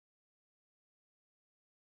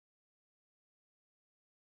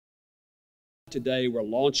Today, we're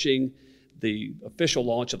launching the official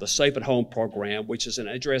launch of the Safe at Home program, which is an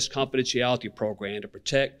address confidentiality program to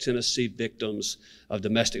protect Tennessee victims of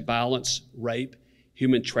domestic violence, rape,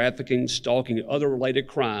 human trafficking, stalking, and other related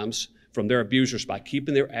crimes from their abusers by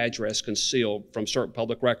keeping their address concealed from certain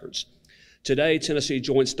public records. Today, Tennessee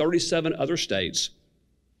joins 37 other states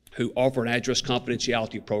who offer an address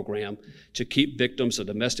confidentiality program to keep victims of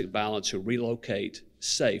domestic violence who relocate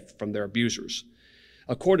safe from their abusers.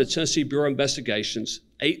 According to Tennessee Bureau of Investigations,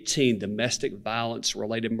 18 domestic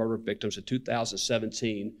violence-related murder victims in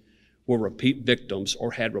 2017 were repeat victims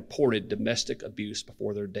or had reported domestic abuse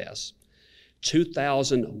before their deaths.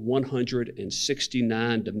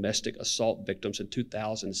 2,169 domestic assault victims in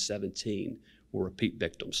 2017 were repeat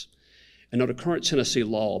victims. And under current Tennessee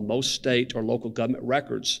law, most state or local government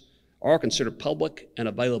records are considered public and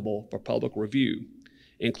available for public review,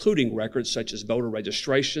 including records such as voter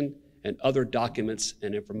registration and other documents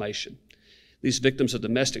and information. These victims of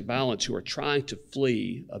domestic violence who are trying to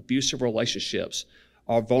flee abusive relationships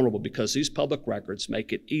are vulnerable because these public records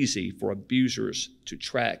make it easy for abusers to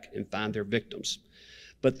track and find their victims.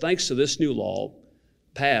 But thanks to this new law,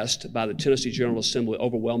 passed by the Tennessee General Assembly,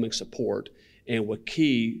 overwhelming support, and with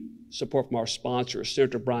key support from our sponsors,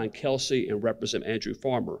 Senator Brian Kelsey and Representative Andrew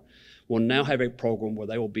Farmer, will now have a program where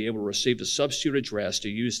they will be able to receive a substitute address to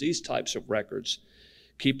use these types of records,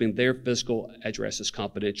 keeping their physical addresses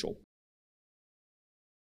confidential.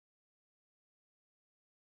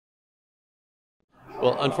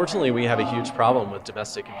 Well, unfortunately, we have a huge problem with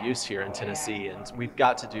domestic abuse here in Tennessee, and we've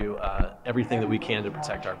got to do everything that we can to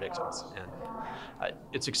protect our victims. And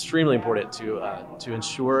it's extremely important to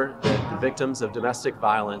ensure that the victims of domestic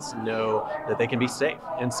violence know that they can be safe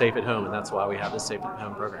and safe at home, and that's why we have this Safe at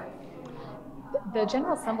Home program. The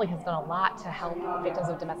General Assembly has done a lot to help victims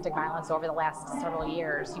of domestic violence over the last several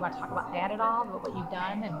years. You want to talk about that at all, about what you've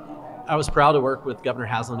done? I was proud to work with Governor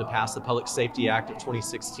Haslam to pass the Public Safety Act of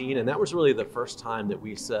 2016, and that was really the first time that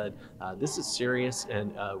we said, this is serious,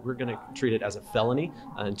 and we're going to treat it as a felony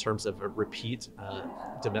in terms of repeat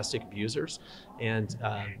domestic abusers. And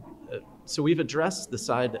so we've addressed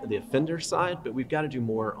the offender side, but we've got to do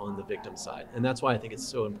more on the victim side. And that's why I think it's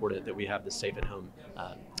so important that we have the Safe at Home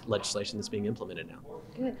legislation that's being implemented now.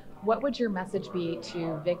 Good. What would your message be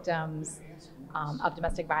to victims of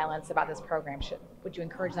domestic violence about this program? Would you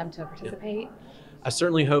encourage them to participate? Yeah. I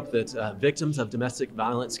certainly hope that victims of domestic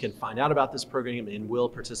violence can find out about this program and will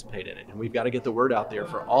participate in it. And we've got to get the word out there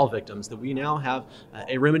for all victims that we now have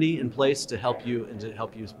a remedy in place to help you and to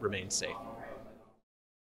help you remain safe.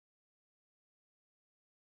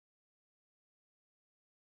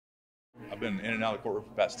 I've been in and out of the courtroom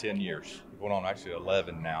for the past 10 years, going on actually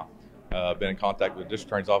 11 now. I've been in contact with the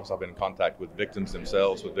district attorney's office. I've been in contact with victims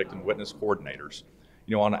themselves, with victim witness coordinators.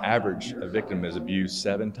 You know, on average, a victim is abused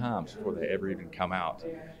 7 times before they ever even come out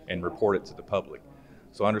and report it to the public.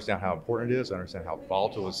 So I understand how important it is. I understand how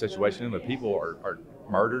volatile the situation is. When people are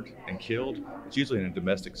murdered and killed, it's usually in a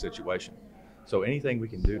domestic situation. So anything we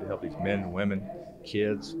can do to help these men and women,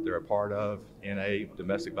 kids they're a part of in a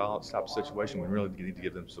domestic violence type of situation, we really need to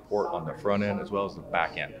give them support on the front end as well as the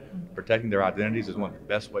back end. Protecting their identities is one of the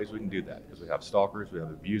best ways we can do that, because we have stalkers, we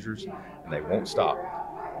have abusers, and they won't stop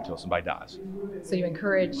until somebody dies. So you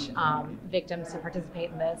encourage victims to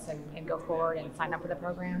participate in this and go forward and sign up for the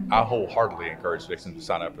program? I wholeheartedly encourage victims to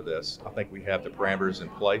sign up for this. I think we have the parameters in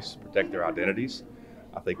place to protect their identities.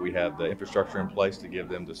 I think we have the infrastructure in place to give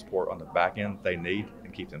them the support on the back end they need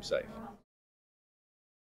and keep them safe.